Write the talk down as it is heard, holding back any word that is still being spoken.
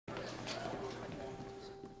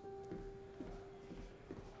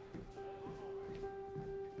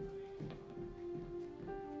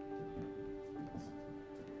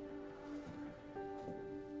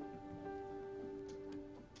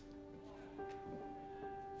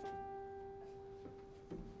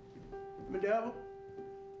Medeva?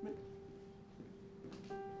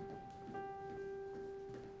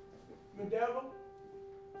 Medeva?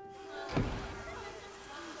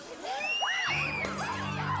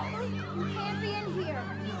 You can't be in here.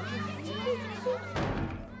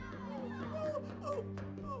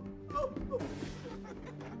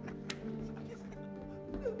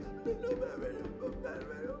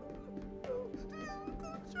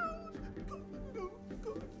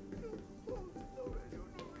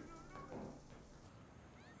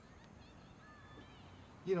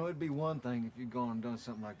 You know, it'd be one thing if you'd gone and done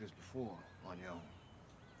something like this before, on your own.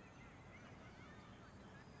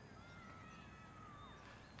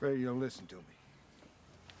 Radio, listen to me.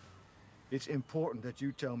 It's important that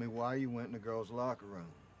you tell me why you went in the girls' locker room.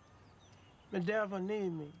 Medeva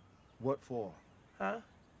need me. What for? Huh?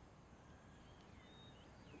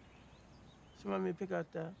 She want me to pick out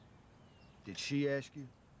that. Did she ask you?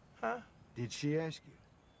 Huh? Did she ask you?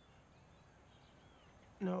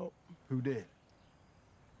 No. Who did?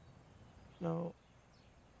 No.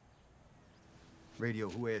 Radio,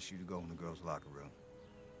 who asked you to go in the girls' locker room?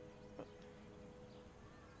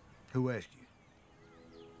 Who asked you?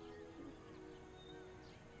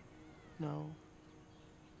 No.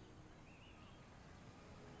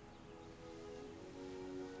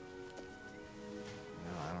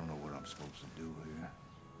 No, I don't know what I'm supposed to do here.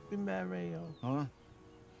 Be mad radio. Huh?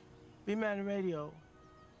 Be mad at radio.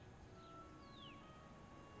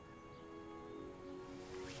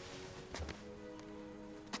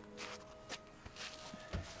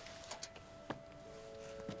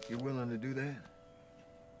 You're willing to do that?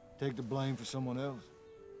 Take the blame for someone else?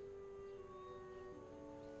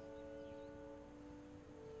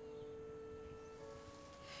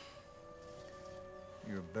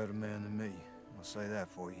 You're a better man than me. I'll say that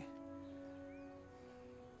for you.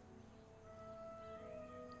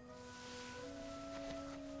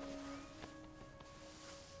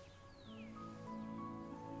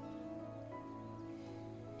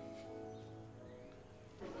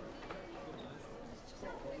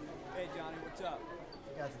 Hey, Johnny, what's up?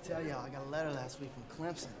 Forgot to tell y'all, I got a letter last week from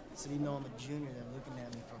Clemson. Said even though I'm a junior, they're looking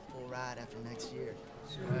at me for a full ride after next year.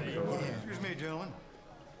 Yeah. Excuse me, gentlemen.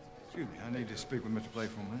 Excuse me, I need to speak with Mr. Blake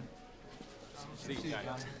for a minute.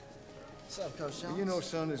 What's up, Coach Jones? You know,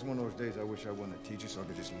 son, this is one of those days I wish I wasn't a teacher so I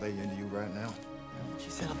could just lay into you right now. What you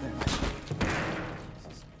said up there, man?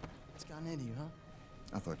 What's gotten into you, huh?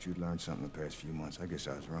 I thought you'd learned something the past few months. I guess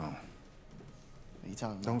I was wrong. What are you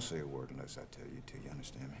talking about? Don't say a word unless I tell you to. You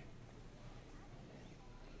understand me?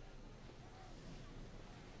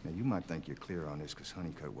 Now, you might think you're clear on this because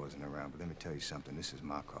Honeycutt wasn't around, but let me tell you something. This is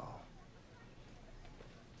my call.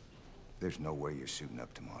 There's no way you're suiting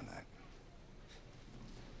up tomorrow night.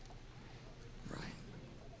 Right.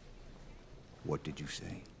 What did you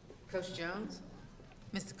say? Coach Jones?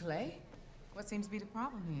 Mr. Clay? What seems to be the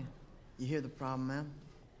problem here? You hear the problem, ma'am?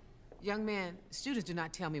 Young man, students do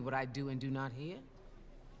not tell me what I do and do not hear.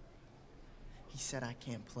 He said I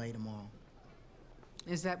can't play tomorrow.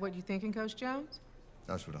 Is that what you're thinking, Coach Jones?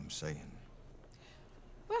 That's what I'm saying.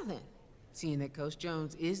 Well then, seeing that Coach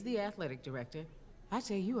Jones is the athletic director, I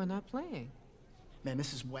say you are not playing. Man,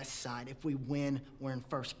 this is West Side. If we win, we're in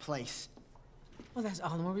first place. Well, that's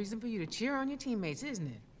all the more reason for you to cheer on your teammates, isn't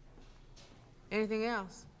it? Anything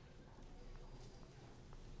else?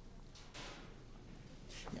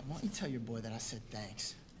 Yeah, why don't you tell your boy that I said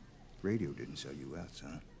thanks? Radio didn't sell you out,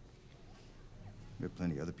 son. There are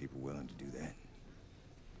plenty of other people willing to do that.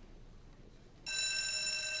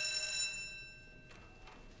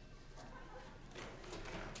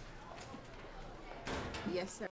 Yes, sir.